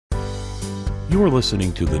You're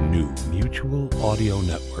listening to the new Mutual Audio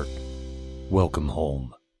Network. Welcome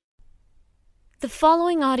home. The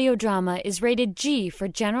following audio drama is rated G for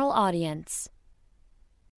general audience.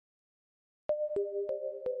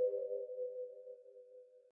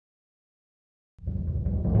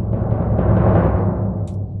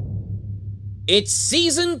 It's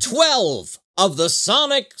Season 12 of the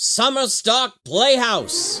Sonic Summerstock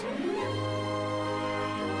Playhouse.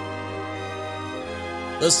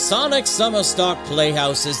 The Sonic Summerstock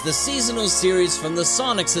Playhouse is the seasonal series from the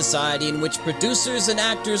Sonic Society in which producers and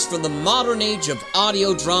actors from the modern age of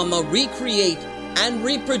audio drama recreate and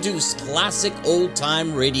reproduce classic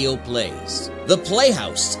old-time radio plays. The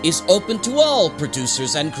Playhouse is open to all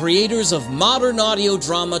producers and creators of modern audio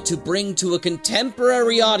drama to bring to a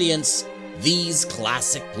contemporary audience these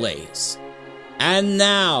classic plays. And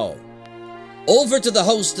now, over to the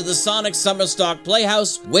host of the Sonic Summerstock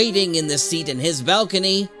Playhouse, waiting in the seat in his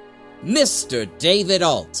balcony, Mr. David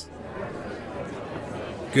Alt.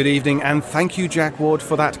 Good evening, and thank you, Jack Ward,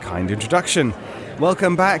 for that kind introduction.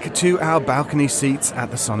 Welcome back to our balcony seats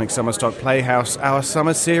at the Sonic Summerstock Playhouse, our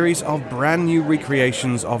summer series of brand new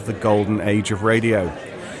recreations of the golden age of radio.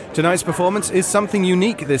 Tonight's performance is something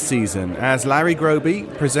unique this season, as Larry Groby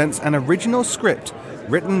presents an original script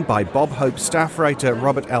written by Bob Hope's staff writer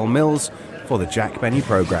Robert L. Mills for the Jack Benny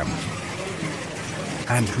program.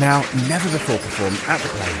 And now, never before performed at the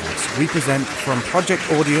Playhouse, we present from Project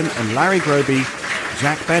Audion and Larry Groby,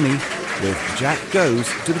 Jack Benny with Jack Goes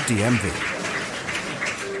to the DMV.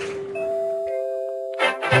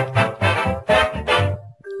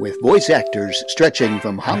 With voice actors stretching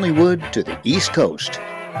from Hollywood to the East Coast,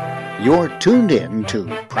 you're tuned in to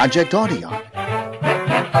Project Audion.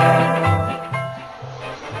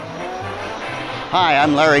 Hi,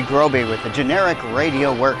 I'm Larry Groby with the Generic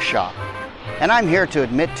Radio Workshop, and I'm here to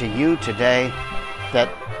admit to you today that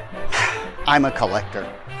I'm a collector.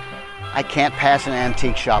 I can't pass an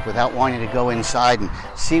antique shop without wanting to go inside and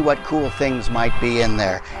see what cool things might be in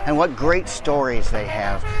there and what great stories they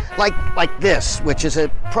have. Like this, which is a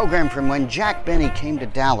program from when Jack Benny came to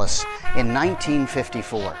Dallas in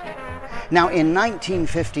 1954. Now, in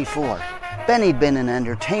 1954, Benny'd been an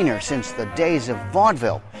entertainer since the days of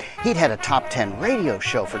vaudeville. He'd had a top 10 radio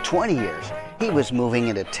show for 20 years. He was moving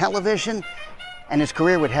into television, and his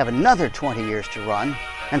career would have another 20 years to run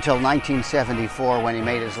until 1974, when he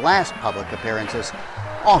made his last public appearances,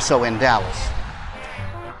 also in Dallas.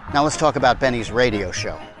 Now let's talk about Benny's radio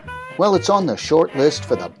show. Well, it's on the short list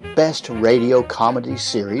for the best radio comedy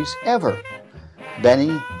series ever.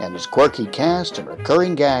 Benny and his quirky cast and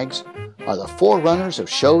recurring gags are the forerunners of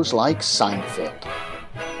shows like Seinfeld.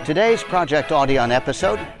 Today's Project Audion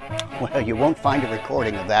episode, well, you won't find a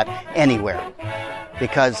recording of that anywhere,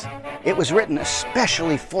 because it was written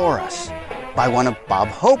especially for us by one of Bob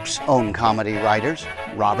Hope's own comedy writers,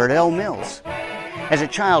 Robert L. Mills. As a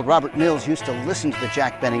child, Robert Mills used to listen to the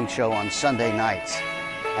Jack Benny Show on Sunday nights,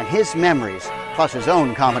 and his memories, plus his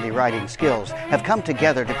own comedy writing skills, have come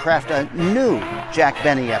together to craft a new Jack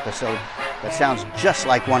Benny episode that sounds just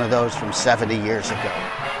like one of those from 70 years ago.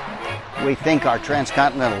 We think our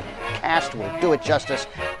transcontinental cast will do it justice,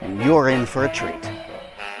 and you're in for a treat. And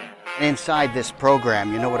inside this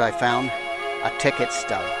program, you know what I found? A ticket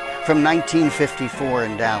stub from 1954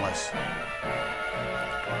 in Dallas.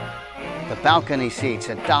 The balcony seats,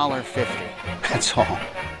 $1.50. That's all.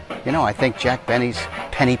 You know, I think Jack Benny's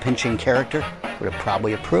penny-pinching character would have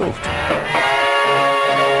probably approved.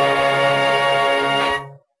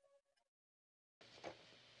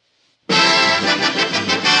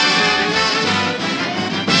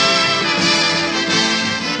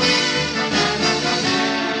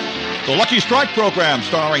 The Lucky Strike program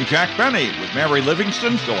starring Jack Benny with Mary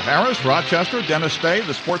Livingston, Phil Harris, Rochester, Dennis Day,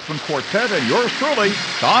 the Sportsman Quartet, and yours truly,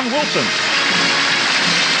 Don Wilson.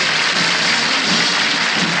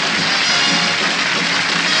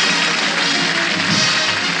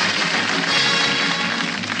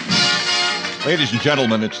 Ladies and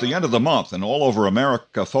gentlemen, it's the end of the month, and all over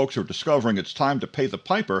America, folks are discovering it's time to pay the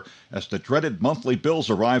piper as the dreaded monthly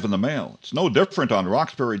bills arrive in the mail. It's no different on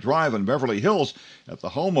Roxbury Drive in Beverly Hills at the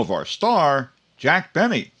home of our star, Jack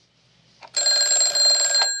Benny.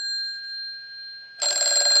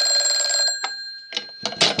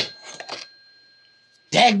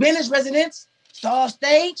 Jack Benny's residence, star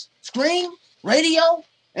stage, screen, radio,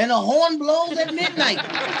 and a horn blows at midnight.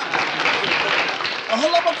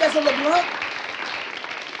 Hold up, Professor LeBlanc.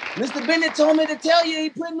 Mr. Bennett told me to tell you he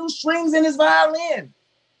put new strings in his violin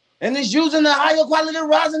and is using the higher quality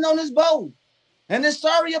rosin on his bow. And is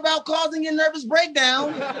sorry about causing your nervous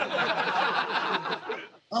breakdown.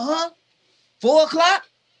 4 o'clock?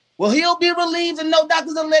 Well, he'll be relieved and no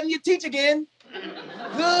doctors are letting you teach again.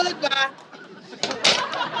 Goodbye.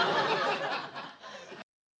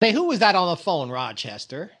 Say, who was that on the phone,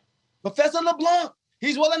 Rochester? Professor LeBlanc,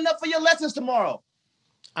 he's well enough for your lessons tomorrow.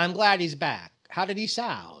 I'm glad he's back. How did he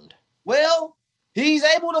sound? Well, he's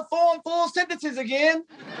able to form full sentences again.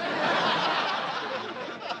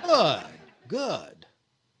 Good.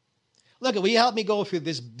 Look, will you help me go through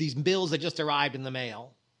these bills that just arrived in the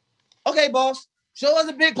mail? Okay, boss. Show us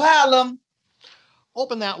a big pile of them.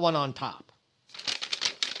 Open that one on top.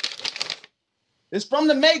 It's from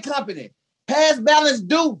the May Company. Past balance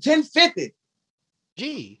due, $10.50.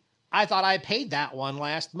 Gee, I thought I paid that one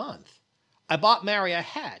last month. I bought Mary a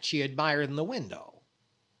hat she admired in the window.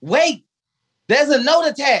 Wait, there's a note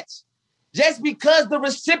attached. Just because the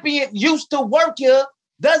recipient used to work here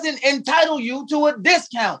doesn't entitle you to a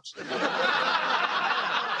discount.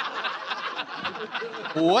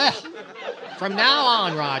 Well, from now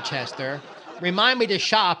on, Rochester, remind me to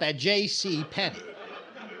shop at J.C. Penney.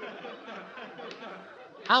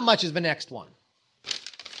 How much is the next one?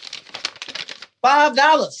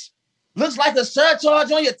 $5. Looks like a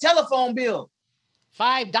surcharge on your telephone bill.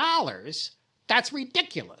 $5? That's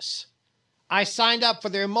ridiculous. I signed up for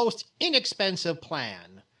their most inexpensive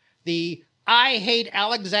plan, the I Hate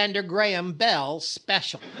Alexander Graham Bell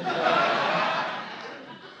special.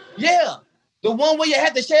 Yeah, the one where you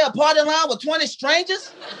had to share a party line with 20 strangers?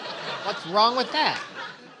 What's wrong with that?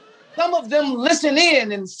 Some of them listen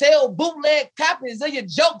in and sell bootleg copies of your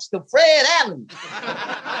jokes to Fred Allen.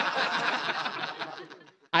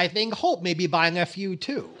 I think Hope may be buying a few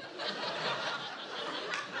too.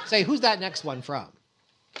 Say, who's that next one from?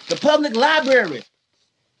 The public library.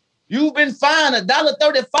 You've been fined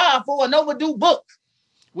 $1.35 for an overdue book.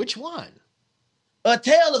 Which one? A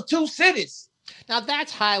Tale of Two Cities. Now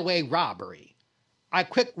that's highway robbery. I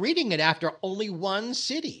quit reading it after only one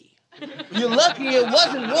city. You're lucky it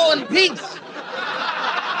wasn't War and Peace.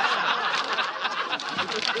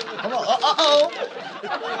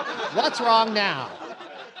 What's wrong now?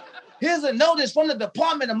 Here's a notice from the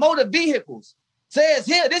Department of Motor Vehicles. Says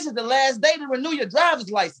here, this is the last day to renew your driver's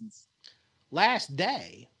license. Last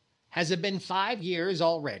day? Has it been 5 years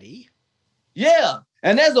already? Yeah,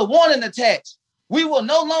 and there's a warning attached. We will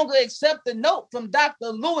no longer accept the note from Dr.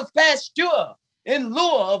 Louis Pasteur in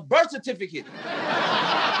lieu of birth certificate.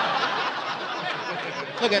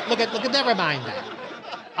 Look at, never mind that.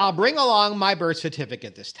 I'll bring along my birth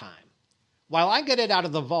certificate this time. While I get it out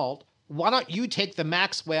of the vault, why don't you take the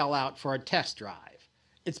Maxwell out for a test drive?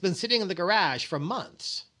 It's been sitting in the garage for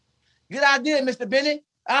months. Good idea, Mr. Bennett.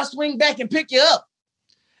 I'll swing back and pick you up.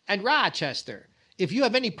 And Rochester, if you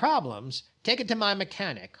have any problems, take it to my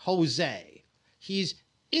mechanic, Jose. He's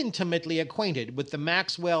intimately acquainted with the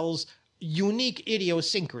Maxwell's unique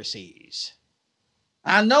idiosyncrasies.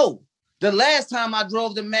 I know. The last time I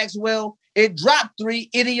drove to Maxwell, it dropped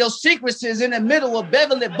 3 idiosyncrasies in the middle of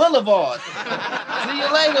Beverly Boulevard. See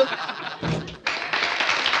you later.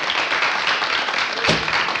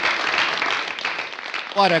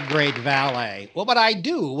 What a great valet. What would I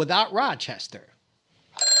do without Rochester?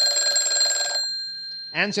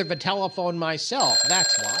 Answered the telephone myself,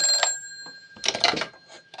 that's what.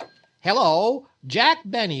 Hello, Jack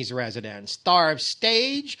Benny's residence, star of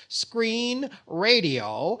stage, screen,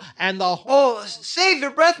 radio, and the... Oh, save your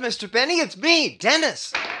breath, Mr. Benny. It's me,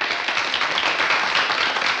 Dennis.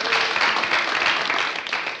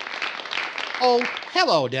 Oh,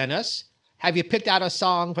 hello, Dennis. Have you picked out a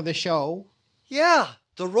song for the show? Yeah,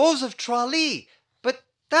 The Rose of Tralee. But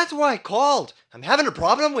that's why I called. I'm having a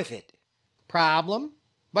problem with it. Problem?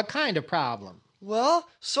 What kind of problem? Well,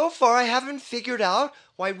 so far I haven't figured out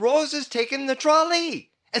why Rose is taking the trolley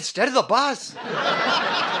instead of the bus.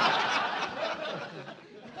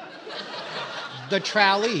 The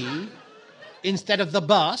trolley instead of the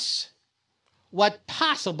bus? What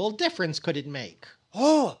possible difference could it make?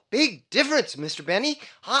 Oh, big difference, Mr. Benny.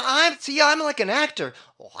 I'm like an actor.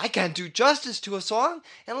 Oh, I can't do justice to a song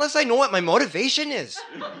unless I know what my motivation is.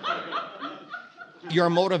 Your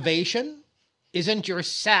motivation? Isn't your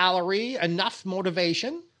salary enough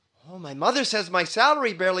motivation? Oh, my mother says my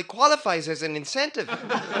salary barely qualifies as an incentive.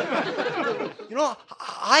 You know,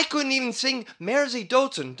 I couldn't even sing Mersey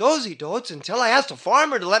Dotes and Dozy Dotes until I asked a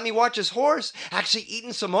farmer to let me watch his horse actually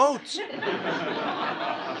eating some oats.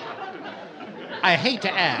 I hate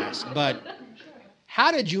to ask, but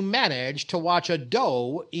how did you manage to watch a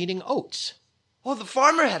doe eating oats? Oh, the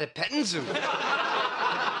farmer had a petting zoo.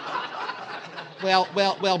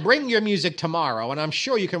 Well, bring your music tomorrow, and I'm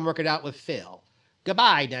sure you can work it out with Phil.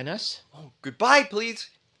 Goodbye, Dennis. Oh, goodbye, please.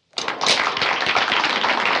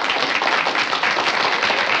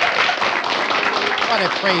 What a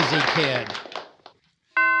crazy kid.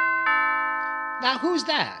 Now, who's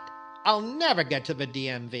that? I'll never get to the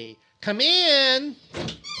DMV. Come in.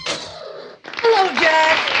 Hello,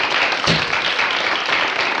 Jack.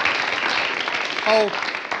 Oh,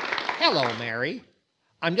 hello, Mary.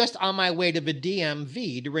 I'm just on my way to the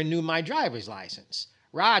DMV to renew my driver's license.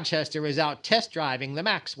 Rochester is out test driving the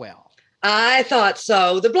Maxwell. I thought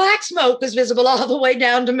so. The black smoke is visible all the way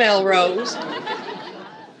down to Melrose.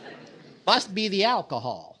 Must be the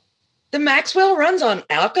alcohol. The Maxwell runs on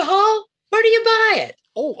alcohol? Where do you buy it?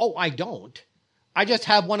 Oh, I don't. I just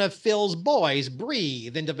have one of Phil's boys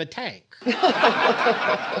breathe into the tank.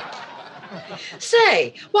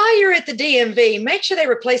 Say, while you're at the DMV, make sure they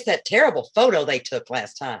replace that terrible photo they took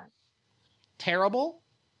last time. Terrible?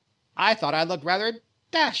 I thought I looked rather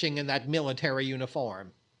dashing in that military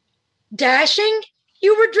uniform. Dashing?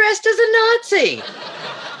 You were dressed as a Nazi.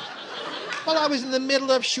 Well, I was in the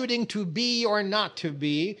middle of shooting To Be or Not to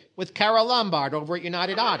Be with Carol Lombard over at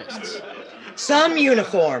United Artists. Some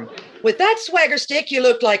uniform. With that swagger stick, you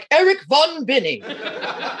looked like Eric Von Binney.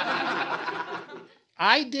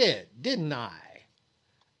 I did, didn't I?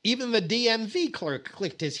 Even the DMV clerk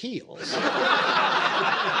clicked his heels.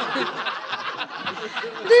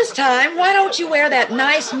 This time, why don't you wear that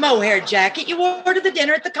nice mohair jacket you wore to the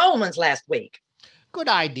dinner at the Colemans last week? Good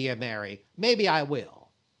idea, Mary. Maybe I will.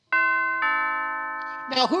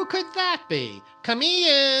 Now, who could that be? Come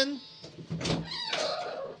in.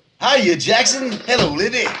 Hiya, Jackson. Hello,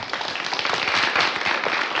 Libby.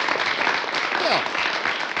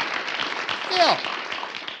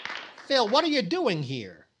 Phil, what are you doing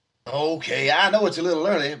here? Okay, I know it's a little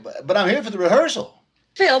early, but I'm here for the rehearsal.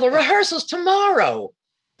 Phil, the rehearsal's tomorrow.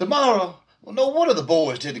 Tomorrow? Well, no wonder the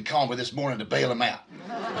boys didn't call me this morning to bail them out.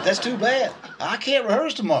 That's too bad. I can't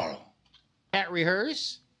rehearse tomorrow. Can't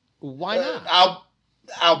rehearse? Why not?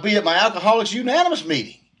 I'll be at my Alcoholics Unanimous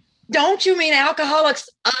meeting. Don't you mean Alcoholics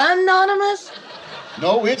Anonymous?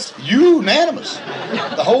 No, it's unanimous.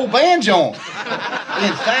 The whole band joined.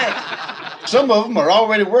 In fact, some of them are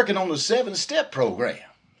already working on the 7-step program.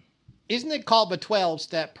 Isn't it called the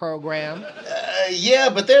 12-step program? Yeah,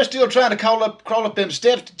 but they're still trying to crawl up them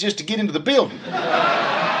steps just to get into the building.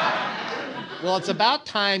 Well, it's about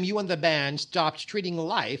time you and the band stopped treating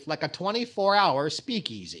life like a 24-hour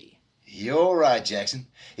speakeasy. You're right, Jackson.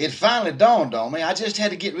 It finally dawned on me I just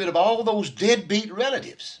had to get rid of all those deadbeat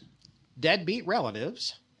relatives. Deadbeat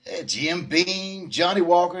relatives? Jim Beam, Johnny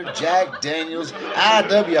Walker, Jack Daniels,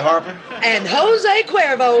 I.W. Harper. And Jose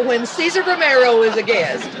Cuervo when Cesar Romero is a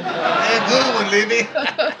guest. Good one, Libby.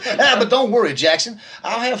 But don't worry, Jackson.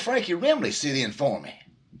 I'll have Frankie Remley sit in for me.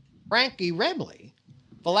 Frankie Remley?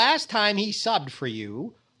 The last time he subbed for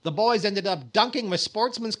you, the boys ended up dunking the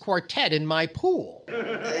Sportsman's Quartet in my pool.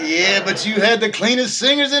 Yeah, but you had the cleanest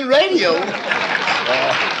singers in radio.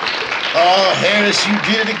 Oh, Harris, you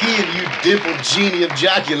did it again, you dimpled genie of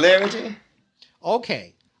jocularity.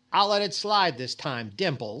 Okay, I'll let it slide this time,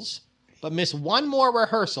 Dimples. But miss one more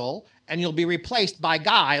rehearsal, and you'll be replaced by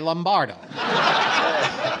Guy Lombardo.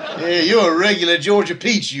 Yeah, you're a regular Georgia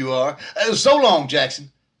Peach, you are. So long,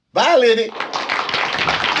 Jackson. Bye, Libby.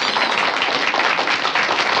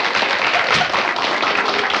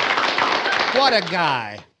 What a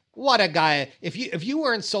guy. What a guy. If you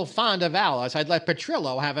weren't so fond of Alice, I'd let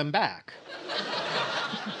Petrillo have him back.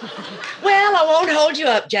 Well, I won't hold you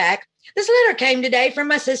up, Jack. This letter came today from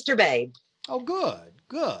my sister Babe. Oh, good.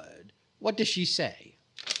 What does she say?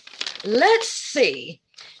 Let's see.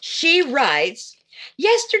 She writes,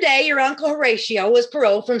 yesterday your Uncle Horatio was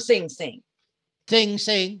paroled from Sing Sing. Sing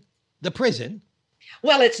Sing? The prison?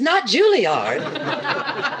 Well, it's not Juilliard.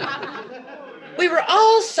 We were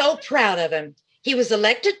all so proud of him. He was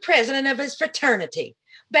elected president of his fraternity,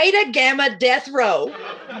 Beta Gamma Death Row,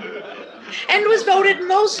 and was voted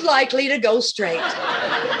most likely to go straight.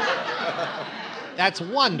 That's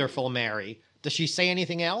wonderful, Mary. Does she say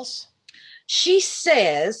anything else? She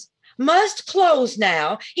says, must close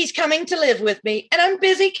now. He's coming to live with me, and I'm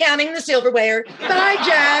busy counting the silverware. Bye,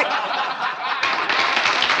 Jack.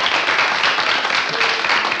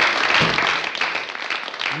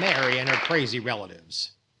 Mary and her crazy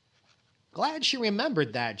relatives. Glad she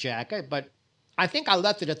remembered that, Jack, but I think I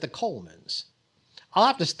left it at the Colemans. I'll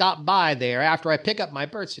have to stop by there after I pick up my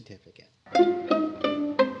birth certificate.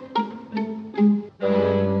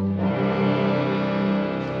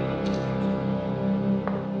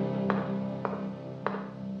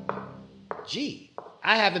 Gee,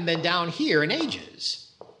 I haven't been down here in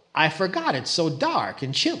ages. I forgot it's so dark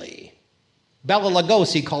and chilly. Bela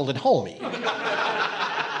Lugosi called it homey.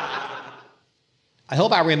 I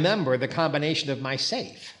hope I remember the combination of my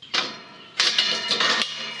safe.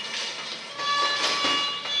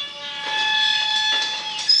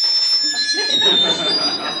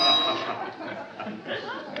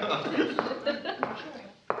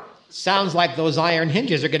 Sounds like those iron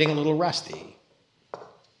hinges are getting a little rusty.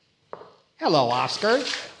 Hello, Oscar.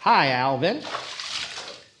 Hi, Alvin.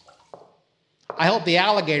 I hope the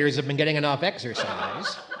alligators have been getting enough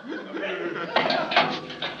exercise.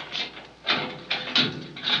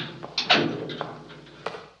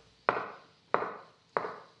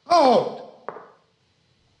 Oh,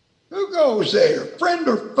 who goes there, friend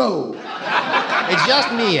or foe? It's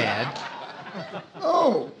just me, Ed.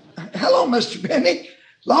 Oh, hello, Mr. Benny.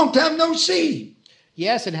 Long time no see.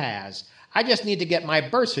 Yes, it has. I just need to get my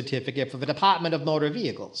birth certificate for the Department of Motor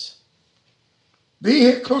Vehicles.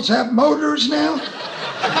 Vehicles have motors now?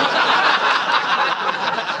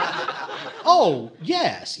 Oh,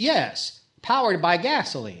 yes. Powered by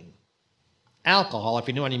gasoline. Alcohol, if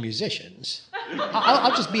you know any musicians.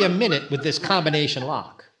 I'll just be a minute with this combination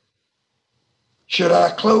lock. Should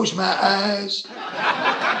I close my eyes?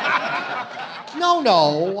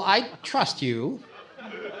 No, I trust you.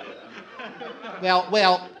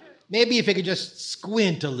 Well, maybe if you could just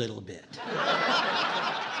squint a little bit.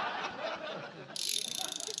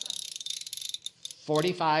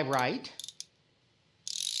 45 right.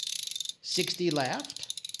 60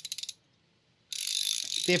 left.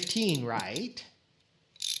 15 right.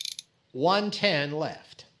 110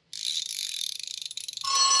 left.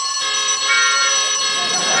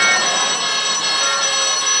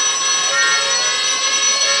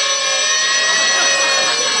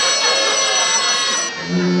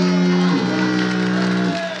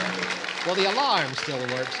 Well, the alarm still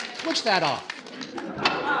works. Switch that off.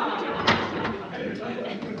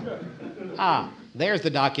 Ah, there's the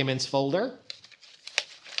documents folder.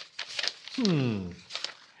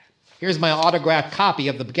 Here's my autographed copy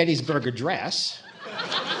of the Gettysburg Address.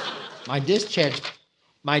 My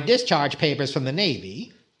discharge papers from the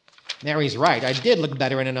Navy. Mary's right, I did look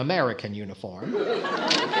better in an American uniform.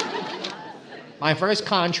 My first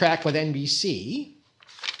contract with NBC.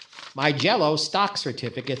 My Jell-O stock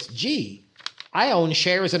certificates. Gee, I own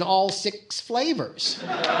shares in all 6 flavors.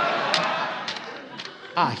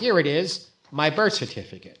 Here it is, my birth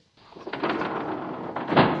certificate.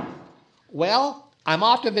 Well, I'm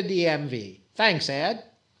off to the DMV. Thanks, Ed.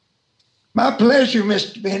 My pleasure,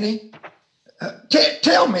 Mr. Benny.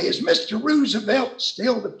 Tell me, is Mr. Roosevelt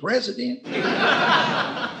still the president?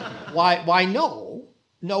 Why, no.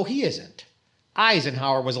 No, he isn't.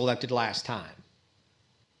 Eisenhower was elected last time.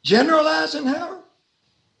 General Eisenhower?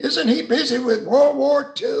 Isn't he busy with World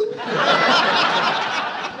War II?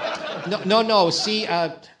 No. See,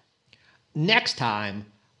 next time,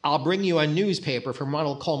 I'll bring you a newspaper from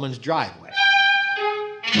Ronald Coleman's driveway.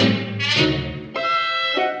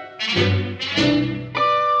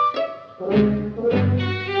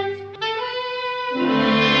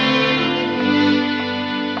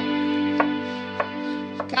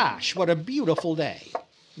 Gosh, what a beautiful day.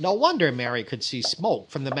 No wonder Mary could see smoke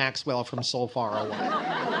from the Maxwell from so far away.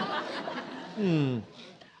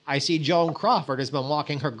 I see Joan Crawford has been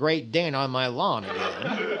walking her Great Dane on my lawn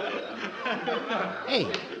again. Hey,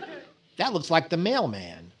 that looks like the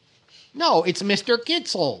mailman. No, it's Mr.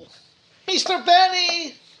 Kitzel. Mr.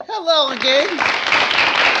 Benny! Hello again.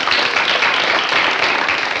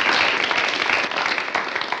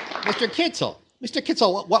 Mr.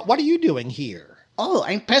 Kitzel, what are you doing here? Oh,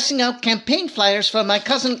 I'm passing out campaign flyers for my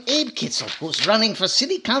cousin Abe Kitzel, who's running for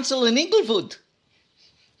city council in Inglewood.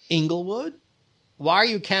 Inglewood? Why are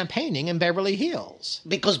you campaigning in Beverly Hills?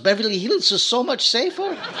 Because Beverly Hills is so much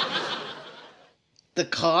safer. The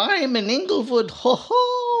crime in Inglewood,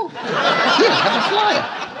 ho-ho! Here, have a flyer.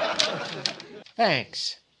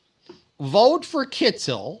 Thanks. Vote for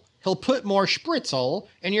Kitzel. He'll put more spritzel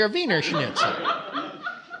in your Wiener Schnitzel.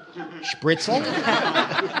 Spritzel?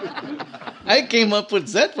 I came up with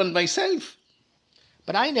that one myself.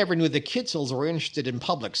 But I never knew the Kitzels were interested in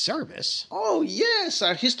public service. Oh, yes,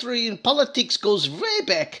 our history in politics goes way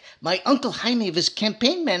back. My Uncle Jaime was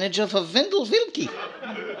campaign manager for Wendell Willkie.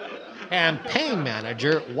 Campaign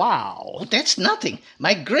manager? Wow. Oh, that's nothing.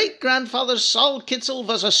 My great-grandfather Saul Kitzel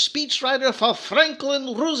was a speechwriter for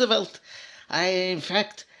Franklin Roosevelt. He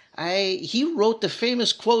wrote the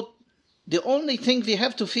famous quote, "The only thing we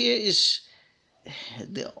have to fear is...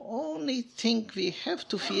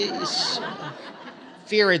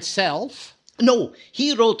 Fear itself? No,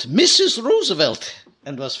 he wrote Mrs. Roosevelt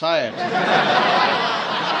and was fired.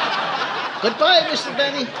 Goodbye, Mr.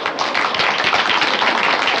 Benny.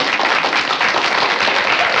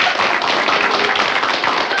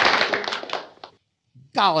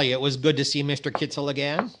 Golly, it was good to see Mr. Kitzel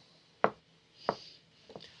again.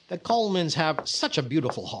 The Colemans have such a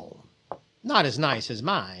beautiful home. Not as nice as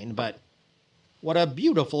mine, but What a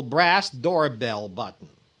beautiful brass doorbell button.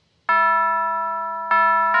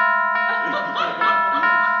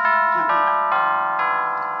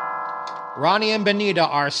 Ronnie and Benita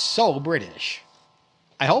are so British.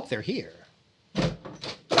 I hope they're here.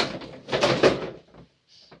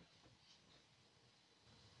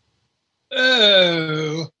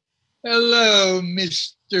 Oh, hello,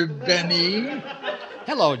 Mr. Benny.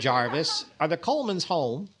 Hello, Jarvis. Are the Colemans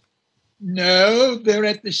home? No, they're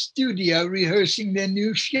at the studio rehearsing their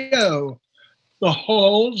new show, The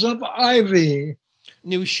Halls of Ivy.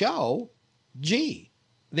 New show? Gee,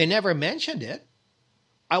 they never mentioned it.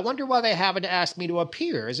 I wonder why they haven't asked me to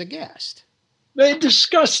appear as a guest. They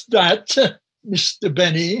discussed that, Mr.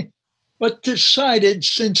 Benny, but decided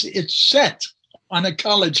since it's set on a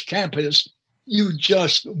college campus, you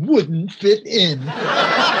just wouldn't fit in.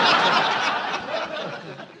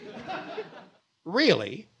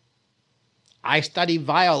 Really? I study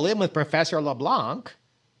violin with Professor LeBlanc.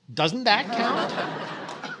 Doesn't that count?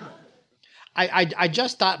 I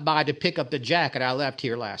just stopped by to pick up the jacket I left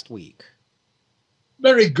here last week.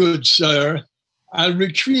 Very good, sir. I'll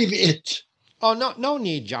retrieve it. Oh, no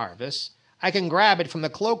need, Jarvis. I can grab it from the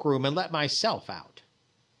cloakroom and let myself out.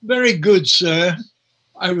 Very good, sir.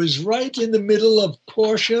 I was right in the middle of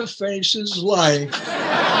Portia Face's life.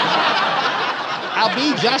 I'll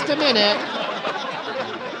be just a minute.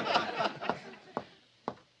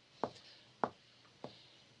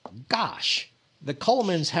 Gosh, the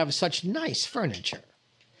Colemans have such nice furniture.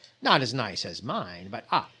 Not as nice as mine, but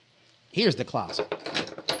here's the closet.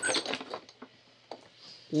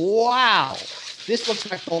 Wow, this looks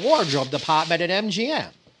like the wardrobe department at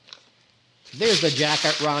MGM. There's the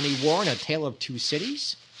jacket Ronnie wore in A Tale of Two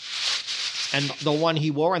Cities, and the one he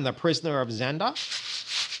wore in The Prisoner of Zenda.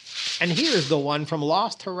 And here's the one from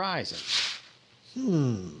Lost Horizons.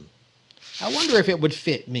 I wonder if it would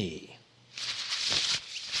fit me.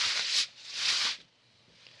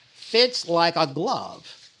 Fits like a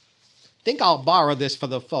glove. Think I'll borrow this for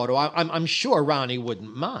the photo. I'm sure Ronnie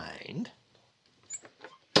wouldn't mind.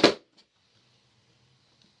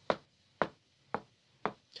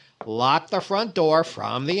 Lock the front door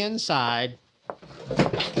from the inside.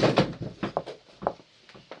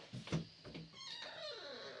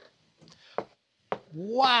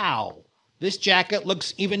 Wow, this jacket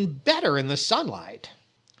looks even better in the sunlight.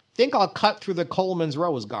 Think I'll cut through the Coleman's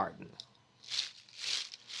rose garden.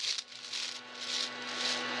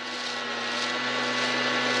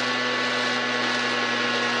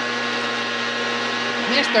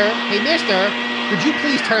 Mister, could you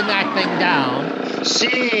please turn that thing down?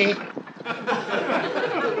 See?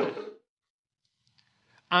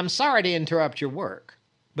 I'm sorry to interrupt your work,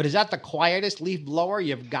 but is that the quietest leaf blower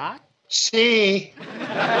you've got? See?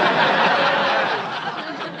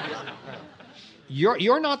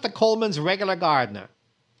 You're not the Coleman's regular gardener.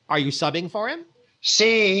 Are you subbing for him?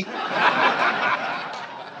 See?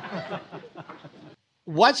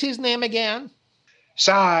 What's his name again?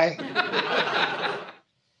 Sigh.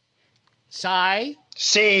 Sigh?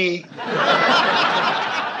 See?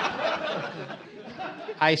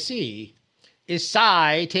 I see. Is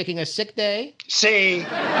Sigh taking a sick day? See?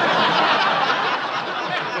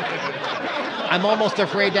 I'm almost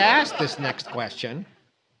afraid to ask this next question.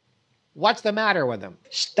 What's the matter with him?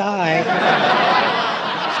 Sty.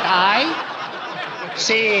 Sty?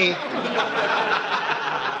 See?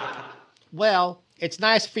 Well, it's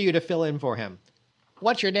nice for you to fill in for him.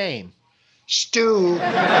 What's your name? Stu.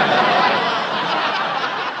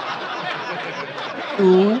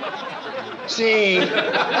 Stu? See?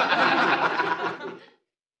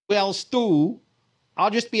 Well, Stu, I'll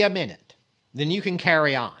just be a minute. Then you can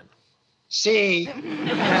carry on. See?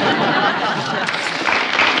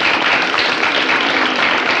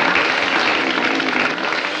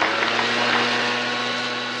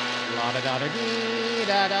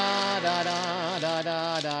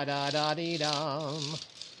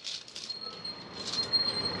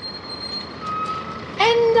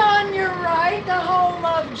 And on your right, the home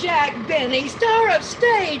of Jack Benny, star of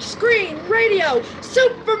stage, screen, radio,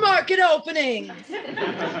 supermarket openings.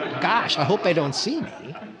 Gosh, I hope they don't see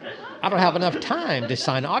me. I don't have enough time to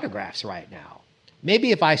sign autographs right now.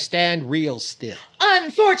 Maybe if I stand real still.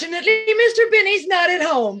 Unfortunately, Mr. Benny's not at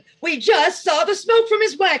home. We just saw the smoke from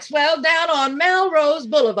his wax well down on Melrose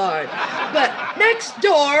Boulevard. But next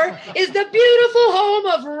door is the beautiful home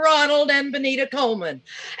of Ronald and Benita Coleman.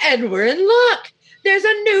 And we're in luck. There's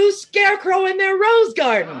a new scarecrow in their rose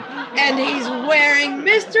garden. And he's wearing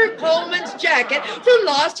Mr. Coleman's jacket from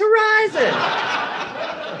Lost Horizon.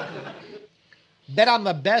 Bet I'm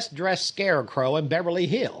the best dressed scarecrow in Beverly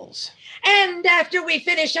Hills. And after we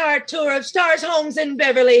finish our tour of Stars homes in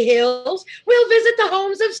Beverly Hills, we'll visit the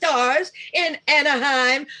homes of Stars in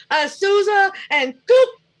Anaheim, Azusa, and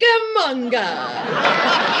Cucamonga.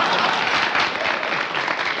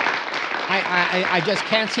 I just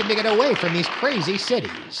can't seem to get away from these crazy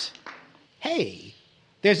cities. Hey,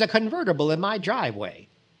 there's a convertible in my driveway.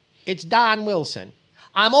 It's Don Wilson.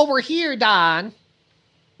 I'm over here, Don.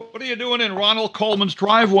 What are you doing in Ronald Coleman's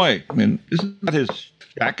driveway? I mean, isn't that his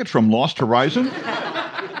jacket from Lost Horizon?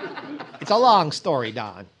 It's a long story,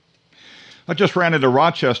 Don. I just ran into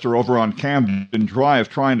Rochester over on Camden Drive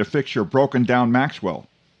trying to fix your broken-down Maxwell.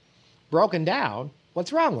 Broken down?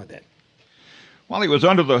 What's wrong with it? While he was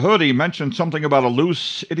under the hood, he mentioned something about a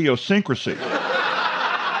loose idiosyncrasy.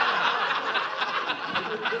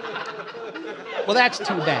 Well, that's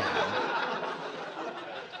too bad.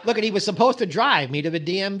 Look, he was supposed to drive me to the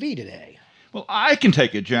DMV today. Well, I can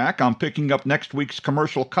take it, Jack. I'm picking up next week's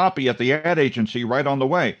commercial copy at the ad agency right on the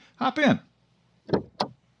way. Hop in.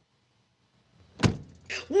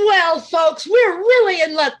 Well, folks, we're really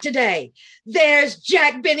in luck today. There's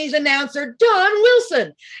Jack Benny's announcer, Don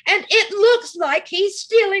Wilson, and it looks like he's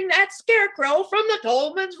stealing that scarecrow from the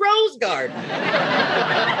Coleman's Rose Garden.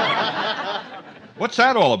 What's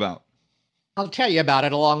that all about? I'll tell you about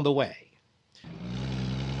it along the way.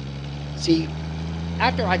 See,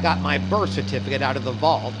 after I got my birth certificate out of the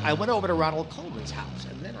vault, I went over to Ronald Coleman's house,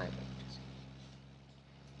 and then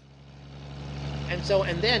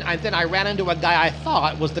I ran into a guy I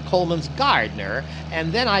thought was the Coleman's gardener,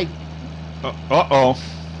 and then I... Uh-oh.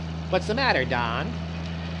 What's the matter, Don?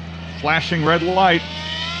 Flashing red light.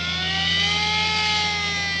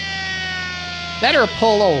 Better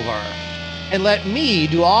pull over and let me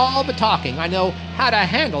do all the talking. I know how to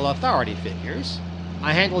handle authority figures.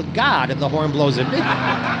 I handled God if the horn blows at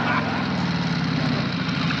midnight.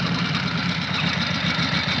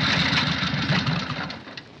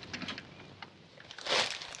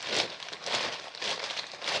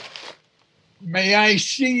 May I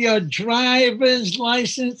see your driver's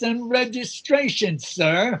license and registration,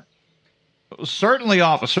 sir? Certainly,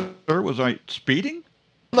 officer. Was I speeding?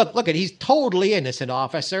 Look, he's totally innocent,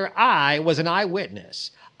 officer. I was an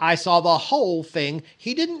eyewitness. I saw the whole thing.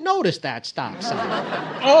 He didn't notice that stop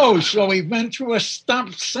sign. Oh, so he went through a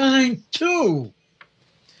stop sign, too.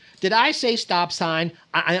 Did I say stop sign?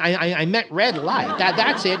 I meant red light.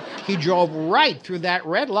 That's it. He drove right through that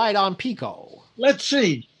red light on Pico. Let's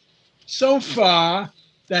see. So far,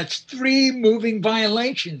 that's 3 moving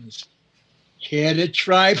violations. Care to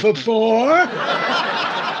try for 4?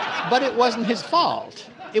 But it wasn't his fault.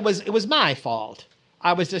 It was my fault.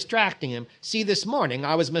 I was distracting him. See, this morning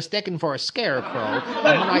I was mistaken for a scarecrow.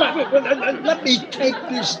 Let me take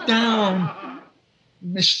this down.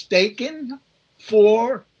 Mistaken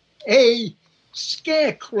for a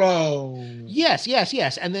scarecrow. Yes.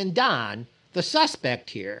 And then Don, the suspect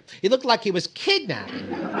here, he looked like he was kidnapping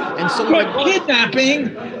me. And so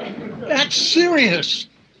kidnapping? That's serious.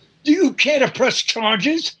 Do you care to press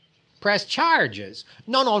charges? Press charges?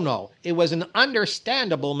 No. It was an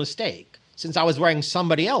understandable mistake, since I was wearing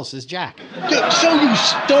somebody else's jacket. So you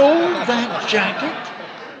stole that jacket?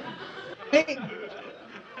 Hey,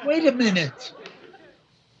 wait a minute.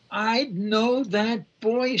 I'd know that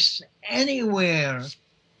voice anywhere.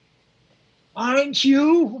 Aren't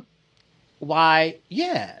you? Why,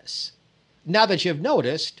 yes. Now that you've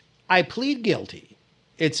noticed, I plead guilty.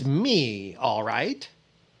 It's me, all right.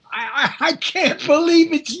 I can't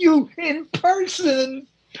believe it's you in person.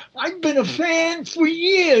 I've been a fan for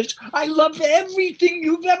years. I love everything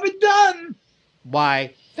you've ever done.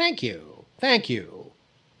 Why, thank you.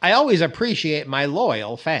 I always appreciate my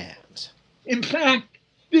loyal fans. In fact,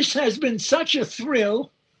 this has been such a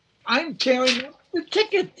thrill, I'm tearing up the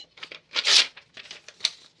ticket.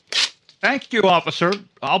 Thank you, officer.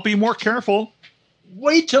 I'll be more careful.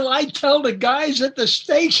 Wait till I tell the guys at the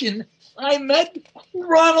station I met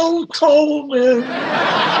Ronald Coleman.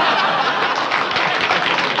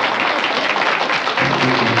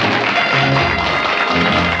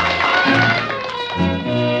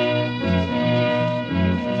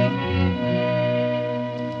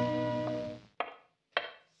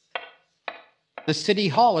 The city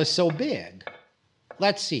hall is so big.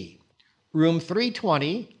 Let's see. Room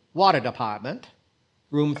 320, water department.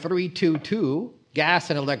 Room 322, gas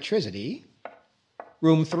and electricity.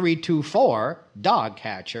 Room 324, dog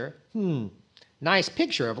catcher. Nice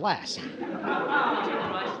picture of Lassie.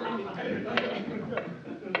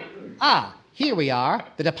 Ah, here we are,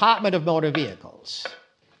 the Department of Motor Vehicles.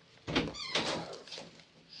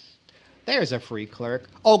 There's a free clerk.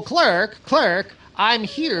 Oh, clerk, I'm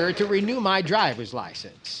here to renew my driver's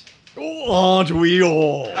license. Aren't we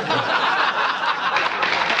all?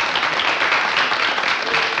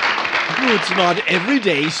 It's not every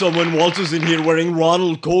day someone waltzes in here wearing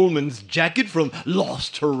Ronald Coleman's jacket from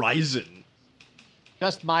Lost Horizon.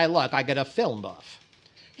 Just my luck, I get a film buff.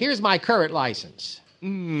 Here's my current license.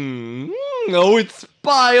 Oh, it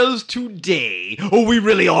expires today. Oh, we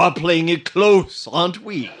really are playing it close, aren't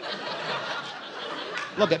we?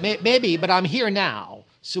 Look, maybe, but I'm here now.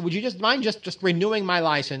 So would you just mind just renewing my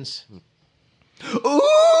license?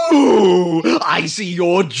 Ooh, I see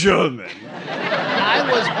you're German.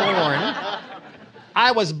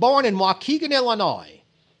 I was born in Waukegan, Illinois.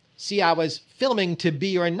 See, I was filming To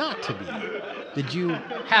Be or Not to Be. Did you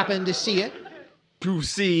happen to see it? To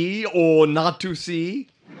see or not to see?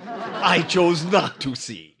 I chose not to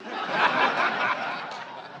see.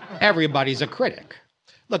 Everybody's a critic.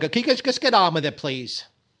 Look, can you just get on with it, please?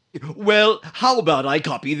 Well, how about I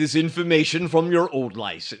copy this information from your old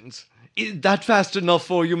license? Is that fast enough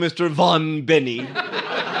for you, Mr. Von Benny?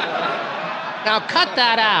 Now cut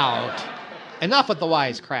that out. Enough with the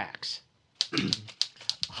wisecracks.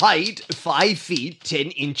 Height, 5 feet,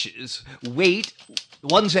 10 inches. Weight,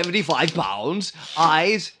 175 pounds.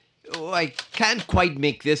 Eyes, I can't quite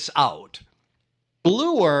make this out.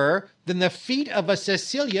 Bluer than the feet of a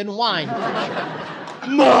Sicilian wine fisher.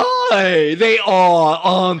 My, they are,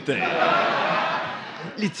 aren't they?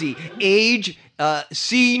 Let's see. Age,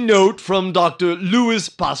 C note from Dr. Louis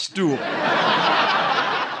Pasteur.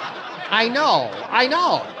 I know.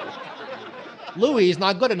 Louis is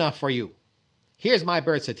not good enough for you. Here's my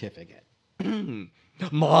birth certificate.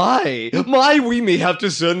 My, we may have to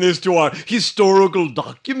send this to our historical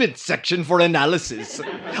documents section for analysis.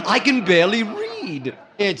 I can barely read.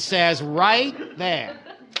 It says right there.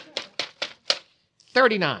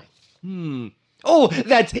 39. Oh,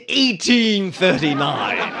 that's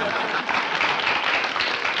 1839.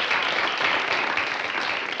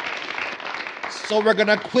 So we're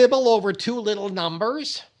gonna quibble over two little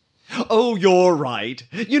numbers? Oh, you're right.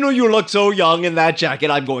 You know, you look so young in that jacket,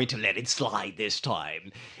 I'm going to let it slide this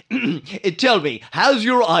time. Tell me, has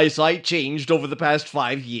your eyesight changed over the past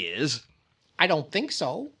 5 years? I don't think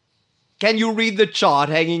so. Can you read the chart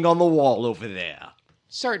hanging on the wall over there?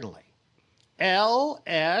 Certainly.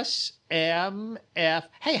 LSMF.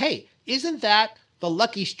 Hey, isn't that the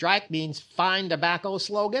Lucky Strike means fine tobacco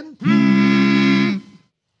slogan?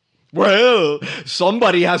 Well,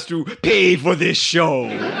 somebody has to pay for this show.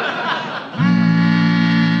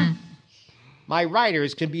 My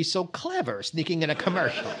writers can be so clever sneaking in a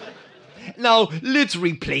commercial. Now, let's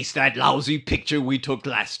replace that lousy picture we took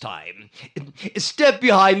last time. Step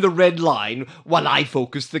behind the red line while I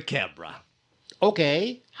focus the camera.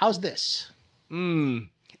 Okay, how's this? Turn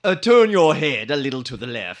your head a little to the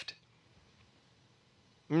left.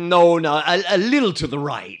 No, a little to the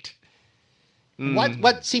right.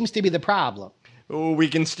 What seems to be the problem? Oh, we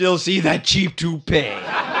can still see that cheap toupee.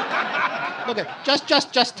 Look,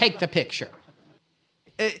 just take the picture.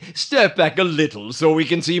 Step back a little so we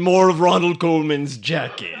can see more of Ronald Coleman's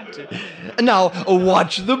jacket. Now,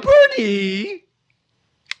 watch the birdie.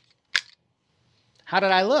 How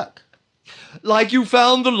did I look? Like you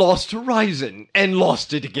found the lost horizon and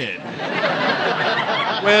lost it again.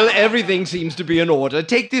 Well, everything seems to be in order.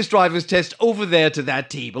 Take this driver's test over there to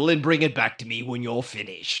that table and bring it back to me when you're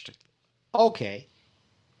finished. Okay.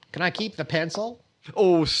 Can I keep the pencil?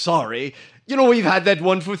 Oh, sorry. You know, we've had that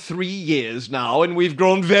one for 3 years now, and we've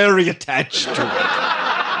grown very attached to it.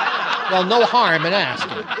 Well, no harm in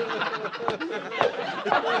asking.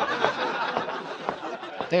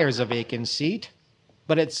 There's a vacant seat,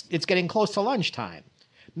 but it's getting close to lunchtime.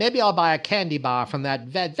 Maybe I'll buy a candy bar from that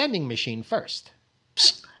vending machine first.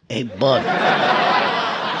 Psst. Hey, bud.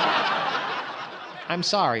 I'm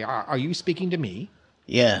sorry, are you speaking to me?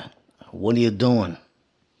 Yeah. What are you doing?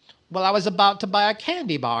 Well, I was about to buy a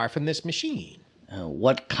candy bar from this machine.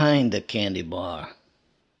 What kind of candy bar?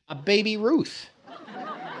 A Baby Ruth.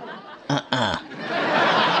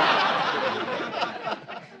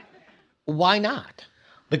 Why not?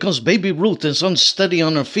 Because Baby Ruth is unsteady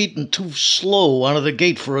on her feet and too slow out of the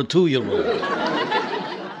gate for a 2-year-old.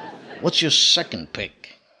 What's your second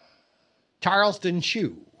pick? Charleston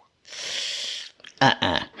Chew.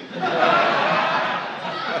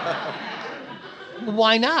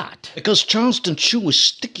 Why not? Because Charleston Chew is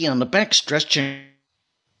sticky on the backstretch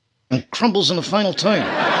and crumbles in the final turn.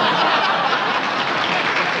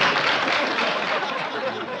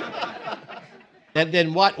 And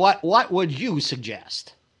then what would you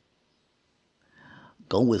suggest?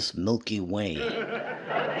 Go with Milky Way.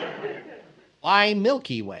 Why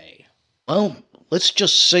Milky Way? Well, let's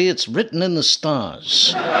just say it's written in the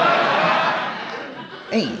stars.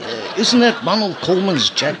 Hey, isn't that Ronald Coleman's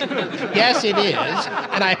jacket? Yes, it is,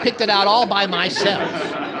 and I picked it out all by myself.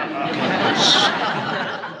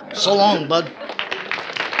 So long, bud.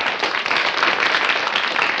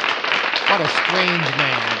 What a strange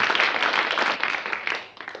man.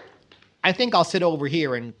 I think I'll sit over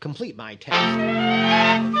here and complete my test.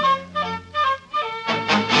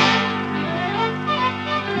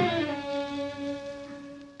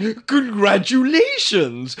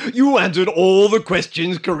 Congratulations! You answered all the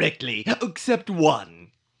questions correctly, except one.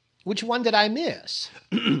 Which one did I miss?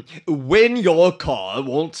 When your car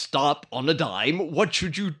won't stop on a dime, what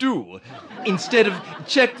should you do? Instead of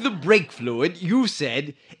check the brake fluid, you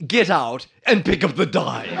said, get out and pick up the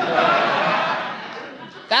dime.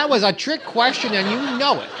 That was a trick question and you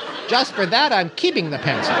know it. Just for that, I'm keeping the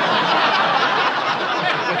pencil.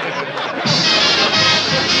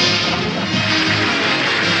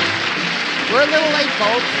 We're a little late,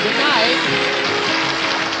 folks. Good night.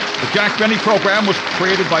 The Jack Benny program was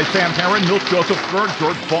created by Sam Herron, Milt Joseph Berg,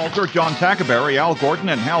 George Falter, John Tackaberry, Al Gordon,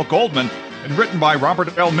 and Hal Goldman, and written by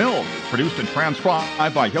Robert L. Mills, produced and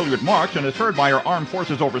transcribed by Hilliard March, and is heard by our armed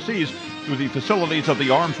forces overseas through the facilities of the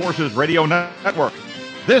Armed Forces Radio Network.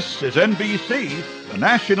 This is NBC, the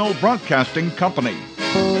National Broadcasting Company.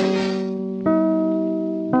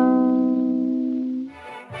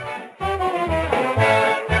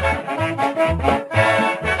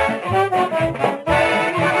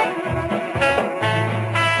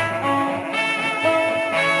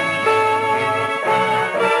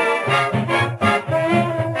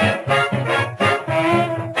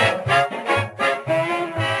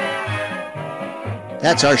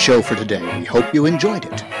 That's our show for today. We hope you enjoyed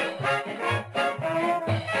it.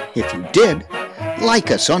 If you did,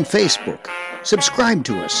 like us on Facebook, subscribe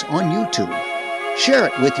to us on YouTube, share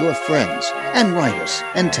it with your friends, and write us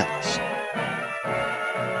and tell us.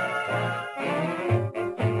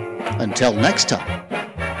 Until next time,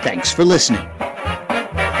 thanks for listening.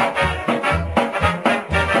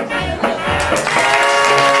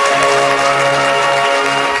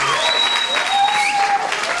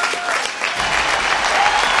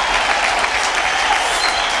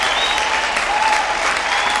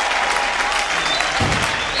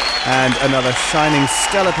 And another shining,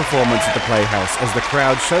 stellar performance at the Playhouse as the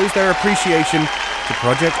crowd shows their appreciation to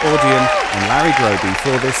Project Audion and Larry Groby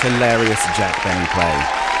for this hilarious Jack Benny play.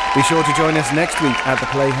 Be sure to join us next week at the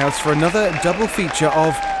Playhouse for another double feature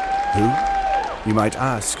of who? You might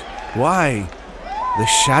ask. Why? The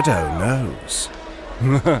Shadow knows.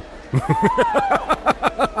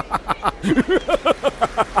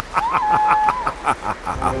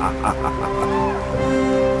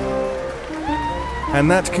 And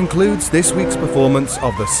that concludes this week's performance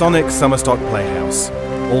of the Sonic Summerstock Playhouse.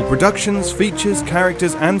 All productions, features,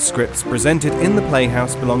 characters and scripts presented in the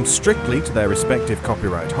Playhouse belong strictly to their respective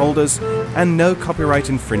copyright holders, and no copyright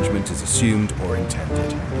infringement is assumed or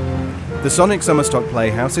intended. The Sonic Summerstock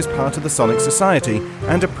Playhouse is part of the Sonic Society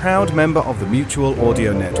and a proud member of the Mutual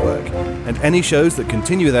Audio Network, and any shows that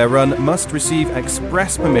continue their run must receive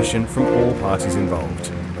express permission from all parties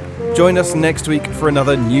involved. Join us next week for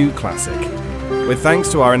another new classic. With thanks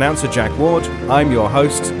to our announcer Jack Ward, I'm your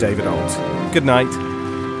host, David Alt. Good night.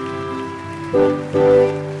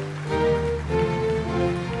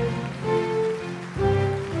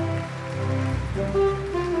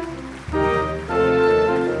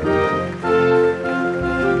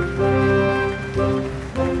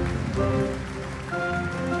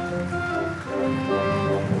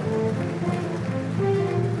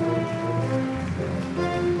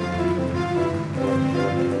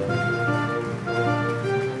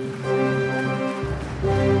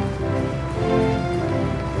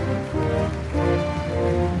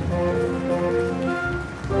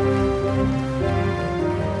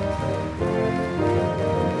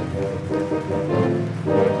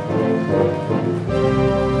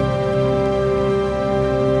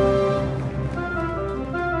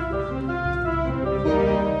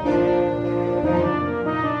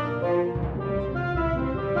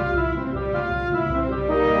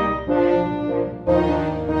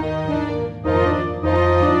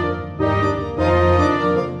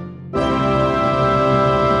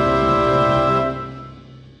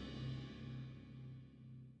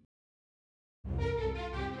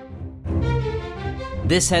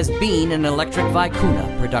 This has been an Electric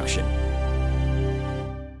Vicuna production.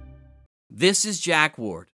 This is Jack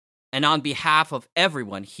Ward, and on behalf of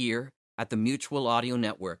everyone here at the Mutual Audio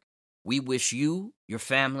Network, we wish you, your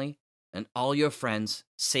family, and all your friends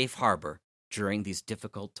safe harbor during these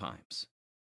difficult times.